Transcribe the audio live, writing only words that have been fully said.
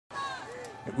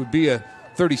It would be a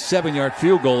 37-yard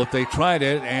field goal if they tried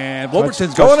it. And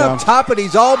Wolverton's going up top, and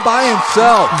he's all by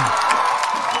himself.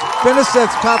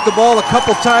 Finiseth's caught the ball a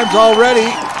couple times already,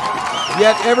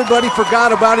 yet everybody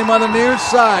forgot about him on the near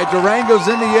side. Durango's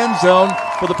in the end zone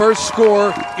for the first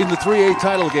score in the 3A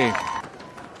title game.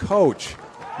 Coach,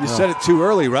 you said it too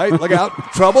early, right? Look out.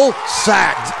 Trouble.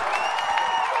 Sacked.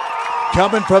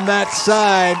 Coming from that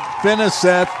side,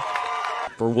 Finiseth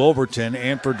for Wolverton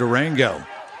and for Durango.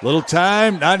 Little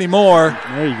time, not anymore.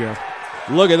 There you go.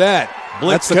 Look at that.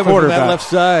 Blitz That's the coming from that left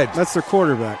side. That's their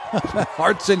quarterback.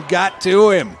 Hartson got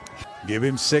to him. Give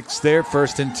him 6 there,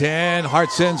 1st and 10.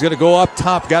 Hartson's going to go up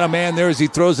top. Got a man there as he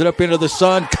throws it up into the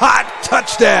sun. Caught.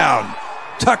 Touchdown.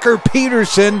 Tucker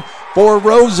Peterson for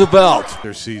Roosevelt.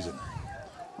 Their season.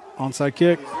 Onside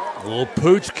kick. A little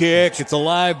pooch kick. It's a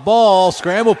live ball.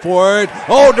 Scramble for it.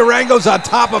 Oh, Durango's on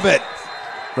top of it.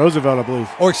 Roosevelt, I believe.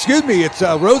 Or excuse me, it's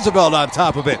Roosevelt on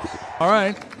top of it. All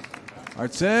right.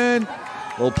 Hartson.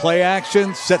 Little play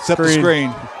action. Sets up the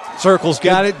screen. Circles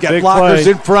got it. Got blockers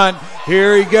in front.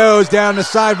 Here he goes down the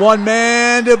side. One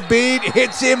man to beat.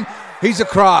 Hits him. He's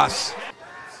across.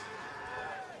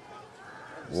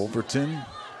 Wolverton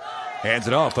hands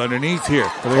it off underneath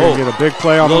here. They're going to get a big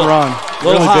play on the run.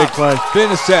 Really big play.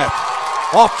 Finiseth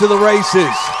off to the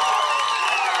races.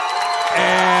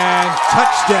 And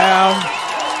touchdown,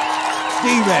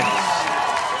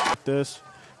 Stevens. This,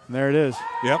 and there it is.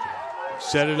 Yep.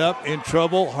 Set it up, in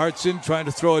trouble. Hartson trying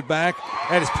to throw it back,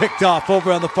 and it's picked off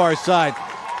over on the far side.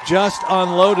 Just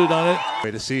unloaded on it.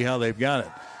 Way to see how they've got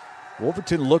it.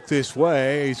 Wolverton looked this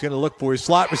way. He's going to look for his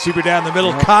slot receiver down the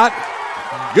middle. Caught.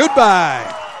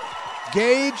 Goodbye.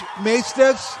 Gage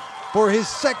Maestas for his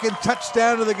 2nd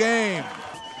touchdown of the game.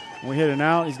 We hit it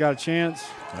out. He's got a chance.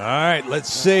 All right,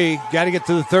 let's see. Got to get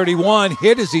to the 31.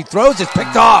 Hit as he throws. It's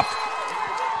picked off.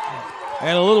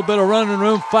 And a little bit of running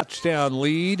room. Touchdown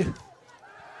lead.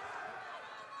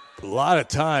 A lot of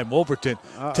time. Wolverton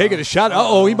taking a shot.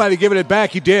 He might have given it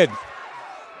back. He did.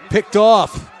 Picked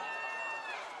off.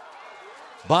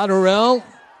 Botterell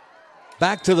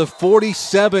back to the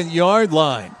 47-yard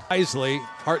line. Wisely,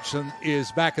 Hartson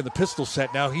is back in the pistol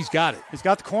set now. He's got it. He's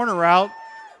got the corner route.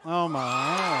 Oh,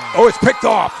 my. Oh, it's picked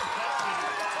off.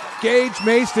 Gage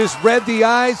Maestas read the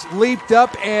eyes, leaped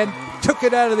up, and took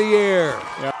it out of the air.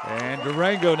 Yep. And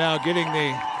Durango now getting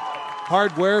the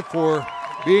hardware for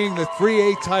being the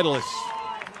 3A titleists.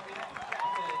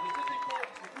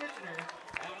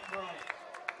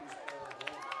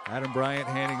 Adam Bryant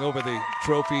handing over the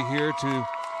trophy here to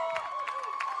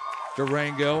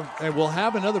Durango. And we'll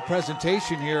have another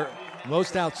presentation here,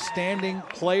 Most Outstanding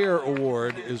Player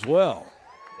Award as well.